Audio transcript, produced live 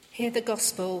Hear the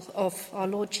gospel of our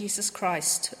Lord Jesus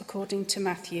Christ according to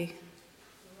Matthew.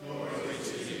 Glory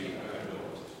to you, O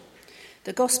Lord.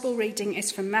 The gospel reading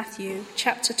is from Matthew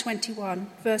chapter 21,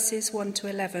 verses 1 to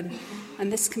 11,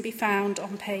 and this can be found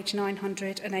on page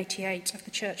 988 of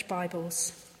the Church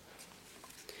Bibles.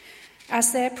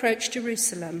 As they approached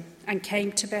Jerusalem and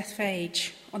came to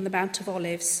Bethphage on the Mount of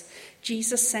Olives,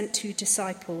 Jesus sent 2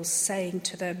 disciples, saying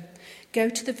to them, "Go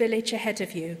to the village ahead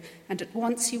of you, and at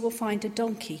once you will find a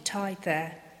donkey tied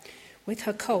there, with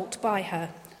her colt by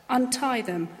her. Untie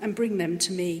them and bring them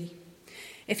to me.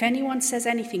 If anyone says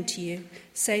anything to you,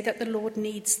 say that the Lord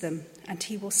needs them, and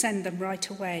he will send them right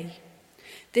away."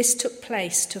 This took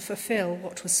place to fulfill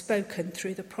what was spoken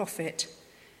through the prophet.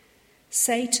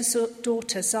 "Say to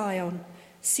daughter Zion,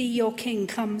 see your king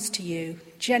comes to you,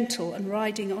 gentle and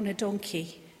riding on a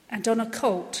donkey, and on a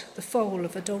colt, the foal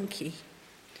of a donkey."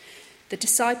 The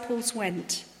disciples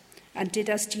went and did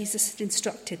as Jesus had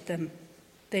instructed them.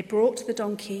 They brought the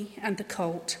donkey and the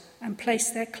colt and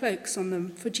placed their cloaks on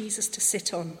them for Jesus to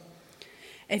sit on.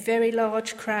 A very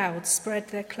large crowd spread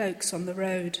their cloaks on the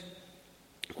road,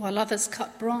 while others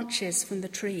cut branches from the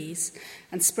trees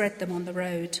and spread them on the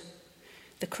road.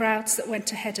 The crowds that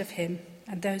went ahead of him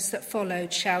and those that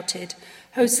followed shouted,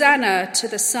 "Hosanna to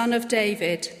the Son of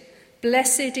David!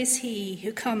 Blessed is he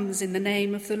who comes in the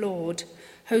name of the Lord!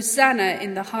 Hosanna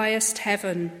in the highest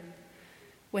heaven!"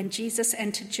 When Jesus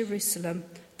entered Jerusalem,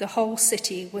 the whole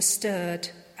city was stirred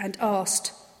and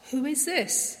asked, "Who is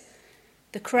this?"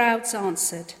 The crowds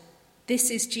answered, "This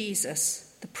is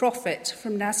Jesus, the prophet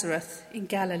from Nazareth in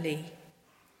Galilee."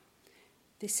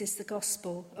 This is the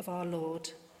gospel of our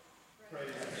Lord.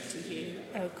 Praise to you,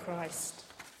 O Christ.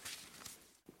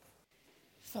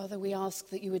 Father, we ask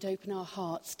that you would open our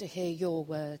hearts to hear your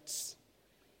words.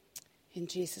 In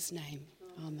Jesus' name,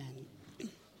 amen.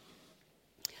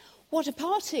 What a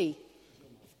party!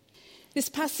 This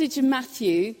passage in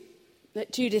Matthew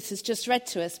that Judith has just read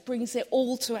to us brings it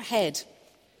all to a head.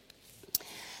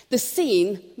 The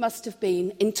scene must have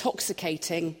been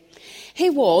intoxicating.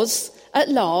 Here was, at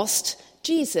last,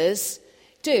 Jesus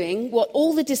doing what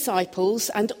all the disciples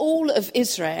and all of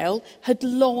Israel had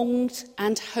longed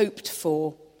and hoped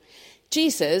for.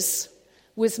 Jesus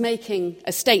was making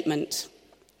a statement.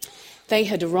 They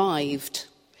had arrived.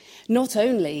 Not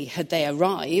only had they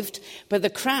arrived, but the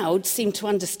crowd seemed to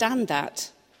understand that.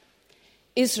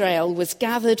 Israel was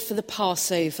gathered for the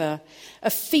Passover, a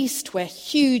feast where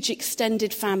huge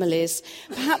extended families,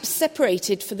 perhaps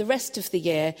separated for the rest of the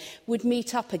year, would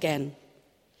meet up again.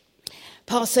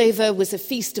 Passover was a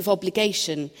feast of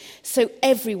obligation, so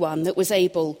everyone that was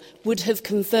able would have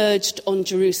converged on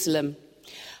Jerusalem.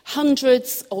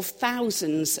 Hundreds of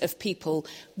thousands of people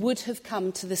would have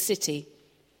come to the city.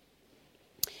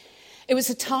 It was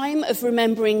a time of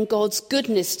remembering God's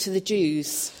goodness to the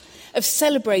Jews, of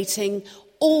celebrating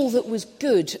all that was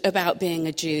good about being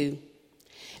a Jew.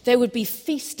 There would be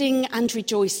feasting and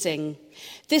rejoicing.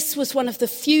 This was one of the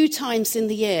few times in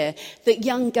the year that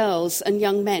young girls and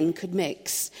young men could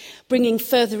mix, bringing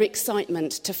further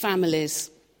excitement to families.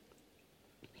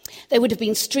 There would have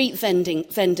been street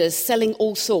vendors selling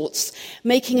all sorts,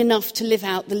 making enough to live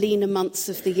out the leaner months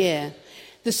of the year.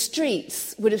 The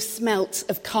streets would have smelt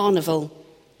of carnival.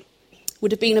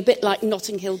 Would have been a bit like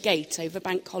Notting Hill Gate over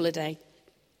Bank Holiday.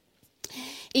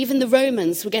 Even the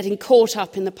Romans were getting caught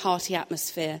up in the party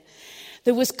atmosphere.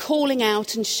 There was calling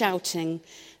out and shouting,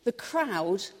 the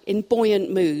crowd in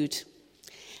buoyant mood.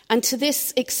 And to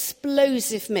this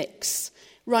explosive mix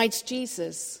rides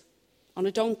Jesus on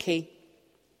a donkey.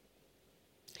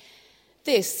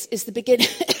 This is the beginning,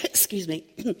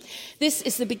 This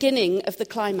is the beginning of the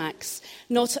climax,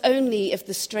 not only of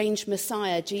the strange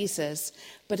Messiah, Jesus,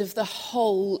 but of the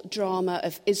whole drama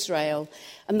of Israel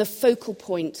and the focal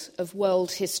point of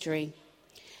world history.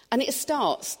 And it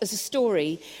starts as a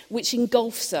story which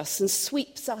engulfs us and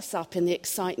sweeps us up in the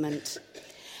excitement.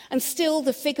 And still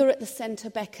the figure at the centre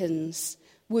beckons,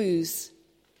 woos,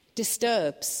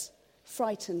 disturbs,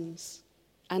 frightens,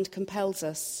 and compels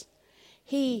us.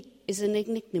 He is an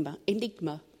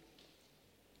enigma.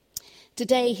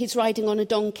 Today he's riding on a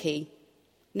donkey.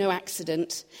 No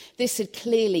accident. This had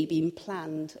clearly been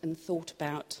planned and thought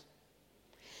about.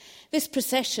 This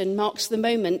procession marks the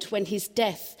moment when his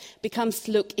death becomes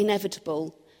to look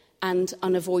inevitable and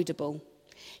unavoidable.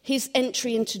 His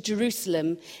entry into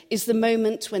Jerusalem is the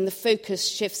moment when the focus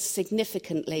shifts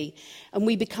significantly and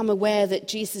we become aware that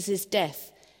Jesus'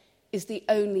 death is the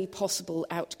only possible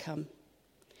outcome.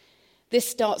 This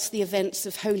starts the events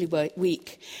of Holy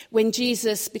Week, when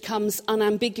Jesus becomes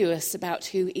unambiguous about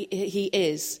who he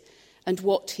is and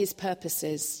what his purpose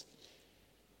is.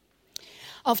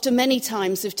 After many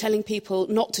times of telling people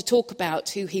not to talk about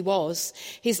who he was,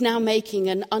 he's now making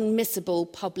an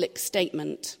unmissable public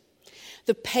statement.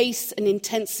 The pace and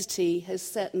intensity has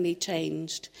certainly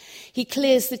changed. He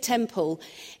clears the temple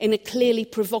in a clearly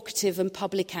provocative and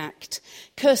public act,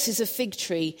 curses a fig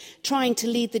tree, trying to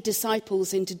lead the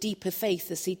disciples into deeper faith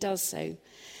as he does so,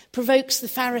 provokes the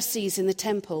Pharisees in the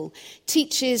temple,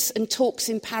 teaches and talks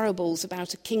in parables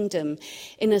about a kingdom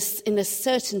in a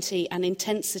certainty and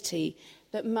intensity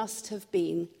that must have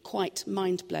been quite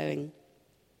mind-blowing.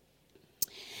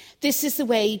 This is the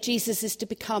way Jesus is to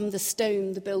become the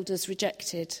stone the builders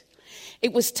rejected.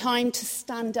 It was time to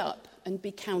stand up and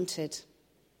be counted.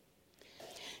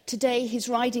 Today he's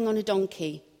riding on a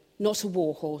donkey, not a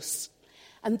war horse.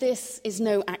 And this is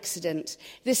no accident.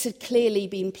 This had clearly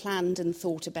been planned and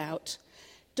thought about.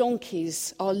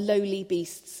 Donkeys are lowly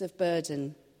beasts of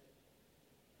burden.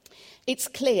 It's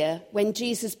clear when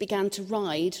Jesus began to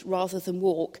ride rather than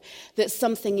walk that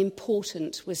something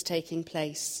important was taking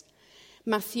place.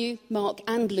 Matthew, Mark,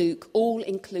 and Luke all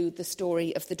include the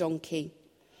story of the donkey.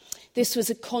 This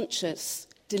was a conscious,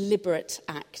 deliberate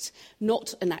act,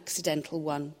 not an accidental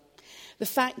one. The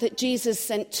fact that Jesus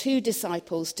sent 2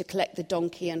 disciples to collect the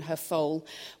donkey and her foal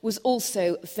was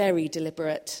also very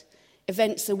deliberate.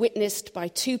 Events are witnessed by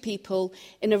 2 people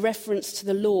in a reference to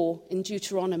the law in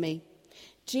Deuteronomy.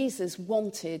 Jesus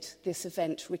wanted this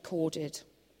event recorded.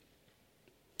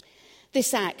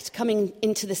 This act, coming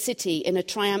into the city in a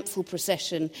triumphal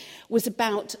procession, was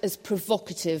about as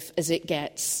provocative as it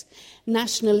gets.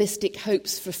 Nationalistic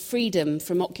hopes for freedom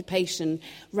from occupation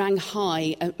rang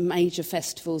high at major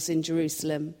festivals in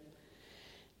Jerusalem.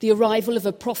 The arrival of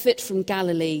a prophet from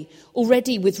Galilee,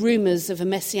 already with rumours of a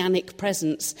messianic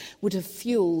presence, would have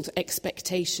fueled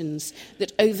expectations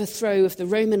that overthrow of the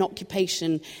Roman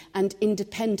occupation and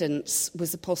independence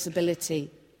was a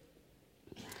possibility.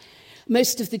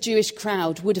 Most of the Jewish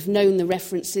crowd would have known the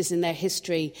references in their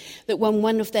history that when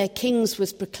one of their kings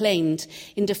was proclaimed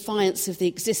in defiance of the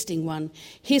existing one,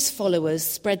 his followers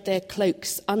spread their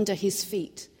cloaks under his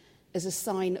feet as a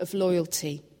sign of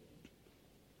loyalty.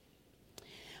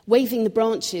 Waving the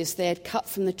branches they had cut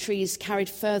from the trees carried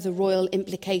further royal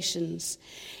implications.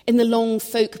 In the long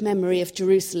folk memory of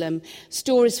Jerusalem,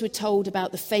 stories were told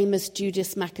about the famous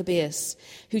Judas Maccabeus,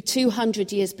 who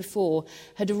 200 years before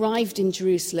had arrived in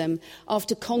Jerusalem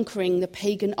after conquering the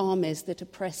pagan armies that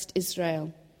oppressed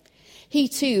Israel. He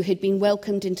too had been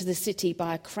welcomed into the city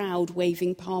by a crowd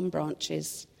waving palm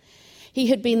branches. He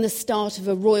had been the start of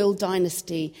a royal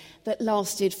dynasty that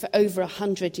lasted for over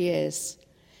 100 years.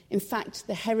 In fact,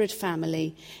 the Herod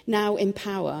family, now in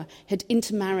power, had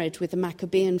intermarried with the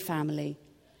Maccabean family,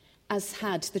 as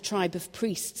had the tribe of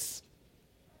priests.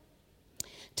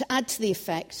 To add to the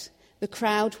effect, the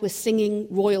crowd were singing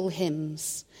royal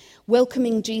hymns.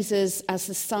 Welcoming Jesus as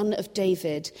the son of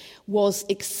David was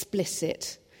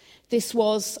explicit. This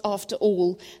was, after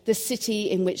all, the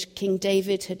city in which King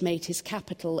David had made his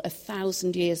capital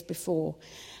 1,000 years before.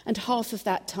 And half of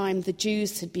that time, the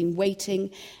Jews had been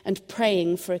waiting and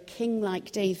praying for a king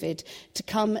like David to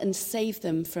come and save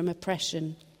them from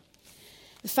oppression.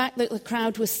 The fact that the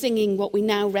crowd was singing what we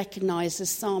now recognise as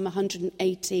Psalm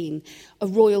 118, a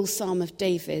royal psalm of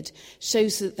David,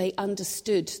 shows that they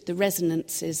understood the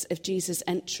resonances of Jesus'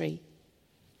 entry.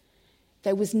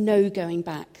 There was no going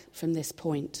back from this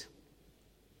point.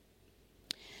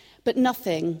 But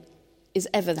nothing is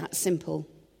ever that simple.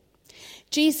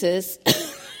 Jesus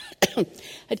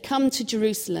had come to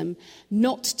Jerusalem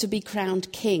not to be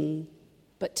crowned king,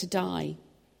 but to die.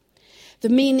 The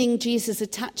meaning Jesus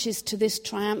attaches to this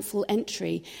triumphal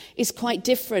entry is quite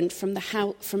different from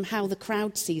how the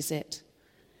crowd sees it.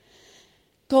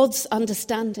 God's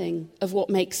understanding of what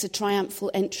makes a triumphal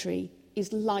entry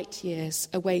is light years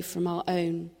away from our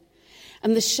own,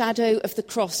 and the shadow of the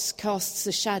cross casts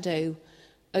a shadow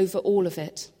over all of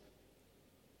it.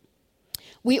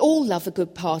 We all love a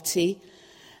good party,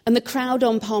 and the crowd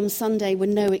on Palm Sunday were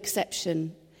no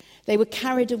exception. They were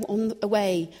carried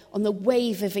away on the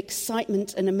wave of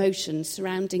excitement and emotion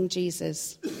surrounding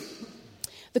Jesus.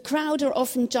 The crowd are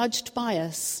often judged by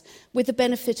us, with the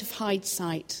benefit of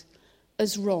hindsight,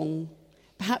 as wrong.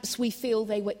 Perhaps we feel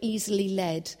they were easily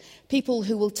led, people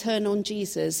who will turn on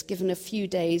Jesus given a few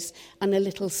days and a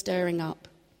little stirring up.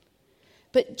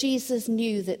 But Jesus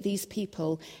knew that these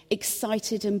people,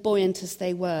 excited and buoyant as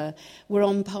they were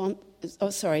on Palm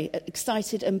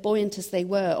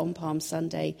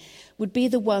Sunday, would be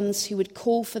the ones who would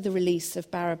call for the release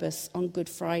of Barabbas on Good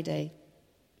Friday.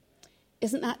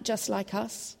 Isn't that just like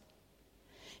us?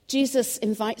 Jesus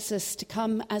invites us to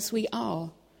come as we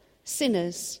are,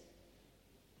 sinners,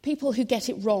 people who get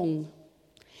it wrong.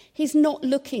 He's not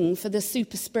looking for the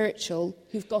super spiritual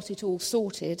who've got it all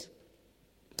sorted.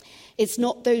 It's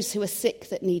not those who are sick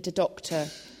that need a doctor,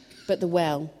 but the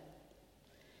well.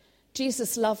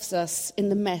 Jesus loves us in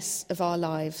the mess of our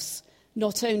lives,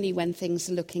 not only when things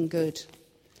are looking good.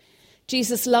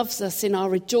 Jesus loves us in our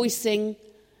rejoicing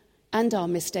and our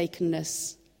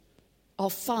mistakenness, our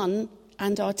fun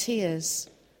and our tears.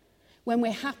 When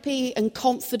we're happy and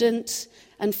confident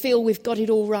and feel we've got it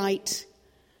all right,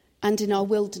 and in our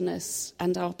wilderness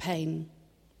and our pain.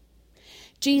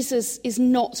 Jesus is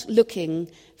not looking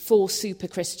for super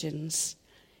Christians.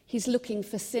 He's looking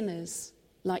for sinners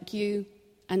like you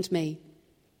and me.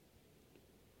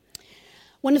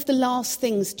 One of the last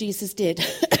things Jesus did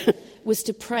was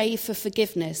to pray for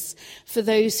forgiveness for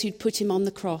those who'd put him on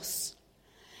the cross.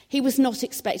 He was not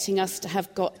expecting us to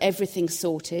have got everything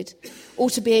sorted or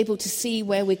to be able to see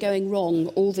where we're going wrong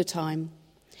all the time.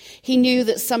 He knew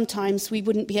that sometimes we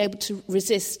wouldn't be able to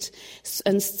resist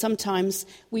and sometimes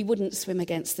we wouldn't swim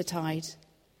against the tide.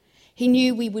 He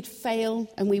knew we would fail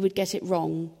and we would get it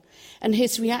wrong. And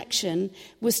his reaction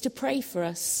was to pray for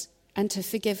us and to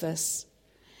forgive us.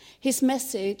 His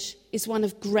message is one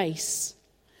of grace.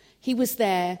 He was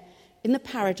there in the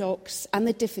paradox and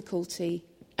the difficulty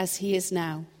as he is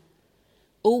now.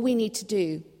 All we need to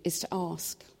do is to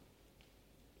ask.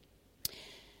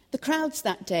 The crowds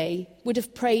that day would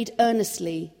have prayed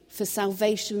earnestly for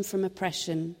salvation from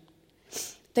oppression.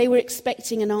 They were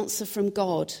expecting an answer from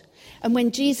God. And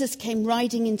when Jesus came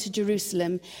riding into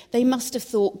Jerusalem, they must have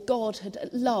thought God had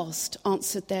at last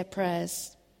answered their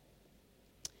prayers.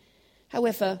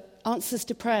 However, answers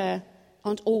to prayer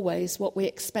aren't always what we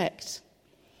expect.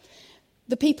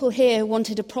 The people here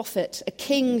wanted a prophet, a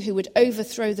king who would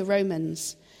overthrow the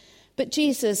Romans. But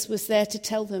Jesus was there to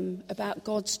tell them about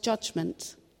God's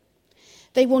judgment.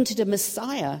 They wanted a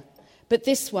Messiah, but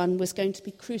this one was going to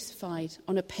be crucified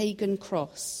on a pagan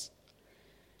cross.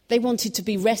 They wanted to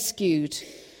be rescued,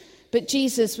 but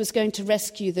Jesus was going to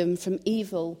rescue them from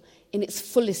evil in its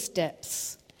fullest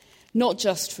depths, not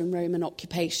just from Roman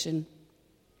occupation.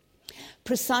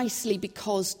 Precisely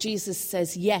because Jesus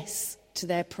says yes to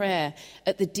their prayer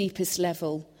at the deepest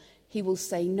level, he will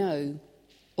say no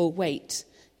or wait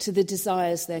to the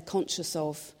desires they're conscious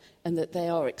of and that they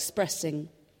are expressing.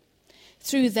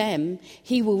 Through them,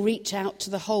 he will reach out to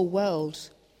the whole world.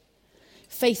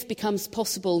 Faith becomes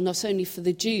possible not only for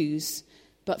the Jews,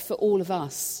 but for all of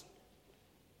us.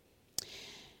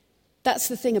 That's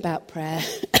the thing about prayer.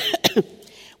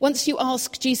 Once you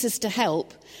ask Jesus to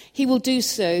help, he will do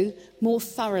so more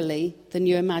thoroughly than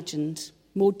you imagined,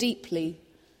 more deeply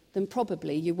than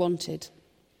probably you wanted.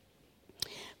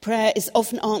 Prayer is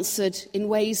often answered in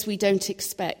ways we don't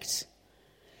expect.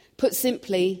 Put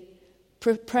simply,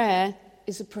 prayer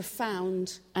is a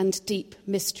profound and deep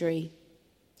mystery.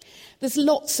 There's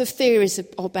lots of theories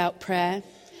about prayer.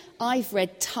 I've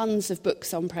read tons of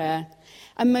books on prayer,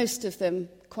 and most of them,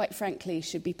 quite frankly,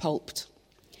 should be pulped.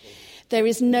 There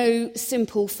is no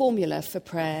simple formula for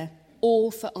prayer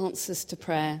or for answers to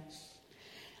prayer.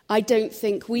 I don't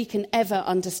think we can ever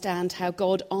understand how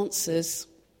God answers.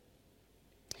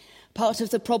 Part of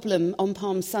the problem on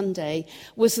Palm Sunday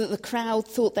was that the crowd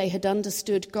thought they had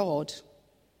understood God.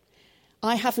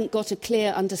 I haven't got a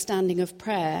clear understanding of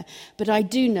prayer, but I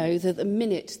do know that the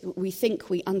minute that we think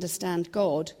we understand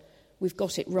God, we've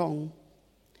got it wrong.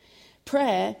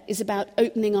 Prayer is about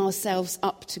opening ourselves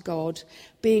up to God,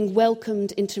 being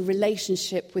welcomed into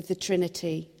relationship with the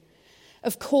Trinity.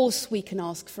 Of course we can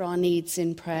ask for our needs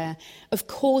in prayer. Of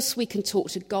course we can talk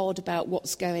to God about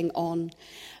what's going on.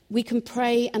 We can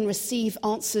pray and receive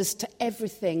answers to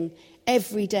everything,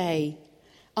 every day.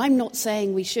 I'm not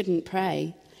saying we shouldn't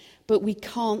pray, but we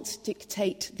can't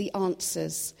dictate the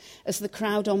answers, as the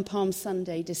crowd on Palm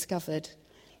Sunday discovered.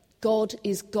 God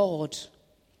is God,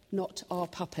 not our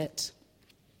puppet.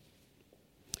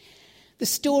 The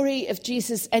story of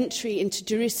Jesus' entry into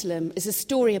Jerusalem is a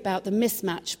story about the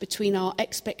mismatch between our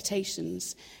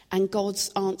expectations and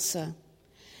God's answer.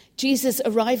 Jesus'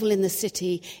 arrival in the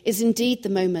city is indeed the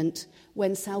moment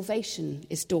when salvation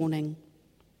is dawning.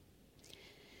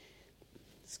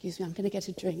 Excuse me, I'm going to get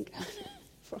a drink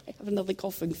before I have another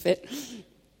coughing fit.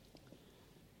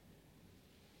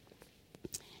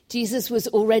 Jesus was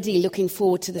already looking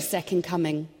forward to the second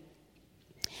coming.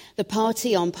 The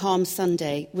party on Palm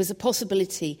Sunday was possibly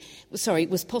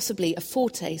a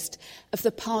foretaste of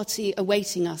the party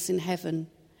awaiting us in heaven.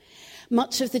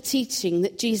 Much of the teaching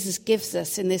that Jesus gives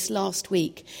us in this last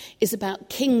week is about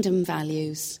kingdom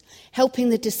values, helping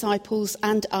the disciples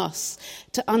and us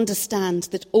to understand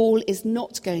that all is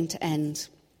not going to end.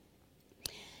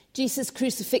 Jesus'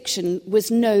 crucifixion was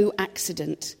no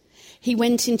accident. He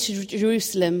went into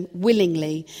Jerusalem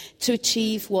willingly to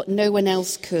achieve what no one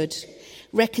else could,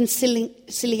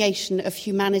 reconciliation of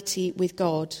humanity with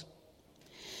God.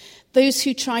 Those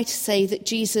who try to say that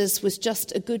Jesus was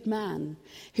just a good man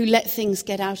who let things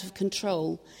get out of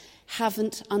control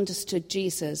haven't understood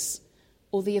Jesus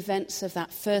or the events of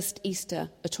that first Easter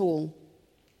at all.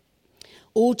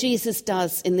 All Jesus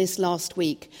does in this last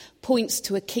week points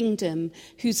to a kingdom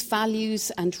whose values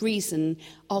and reason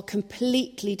are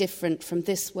completely different from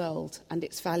this world and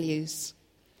its values.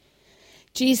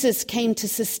 Jesus came to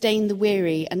sustain the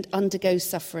weary and undergo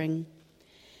suffering.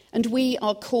 And we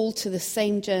are called to the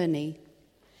same journey,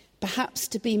 perhaps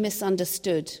to be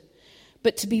misunderstood,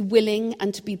 but to be willing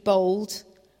and to be bold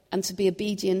and to be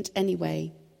obedient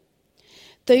anyway.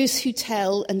 Those who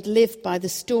tell and live by the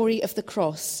story of the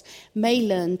cross may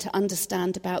learn to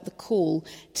understand about the call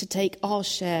to take our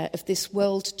share of this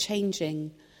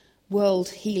world-changing,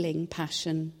 world-healing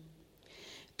passion.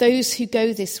 Those who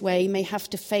go this way may have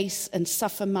to face and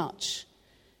suffer much,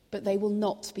 but they will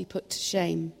not be put to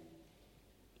shame.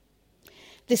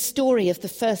 This story of the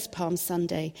first Palm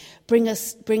Sunday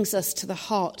brings us to the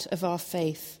heart of our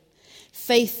faith.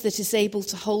 Faith that is able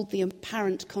to hold the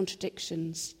apparent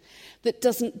contradictions, that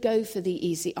doesn't go for the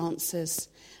easy answers,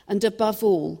 and above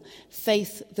all,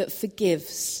 faith that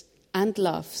forgives and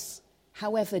loves,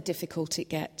 however difficult it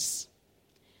gets.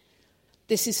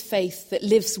 This is faith that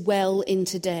lives well in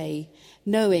today,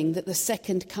 knowing that the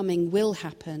second coming will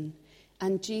happen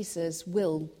and Jesus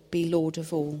will be Lord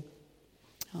of all.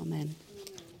 Amen.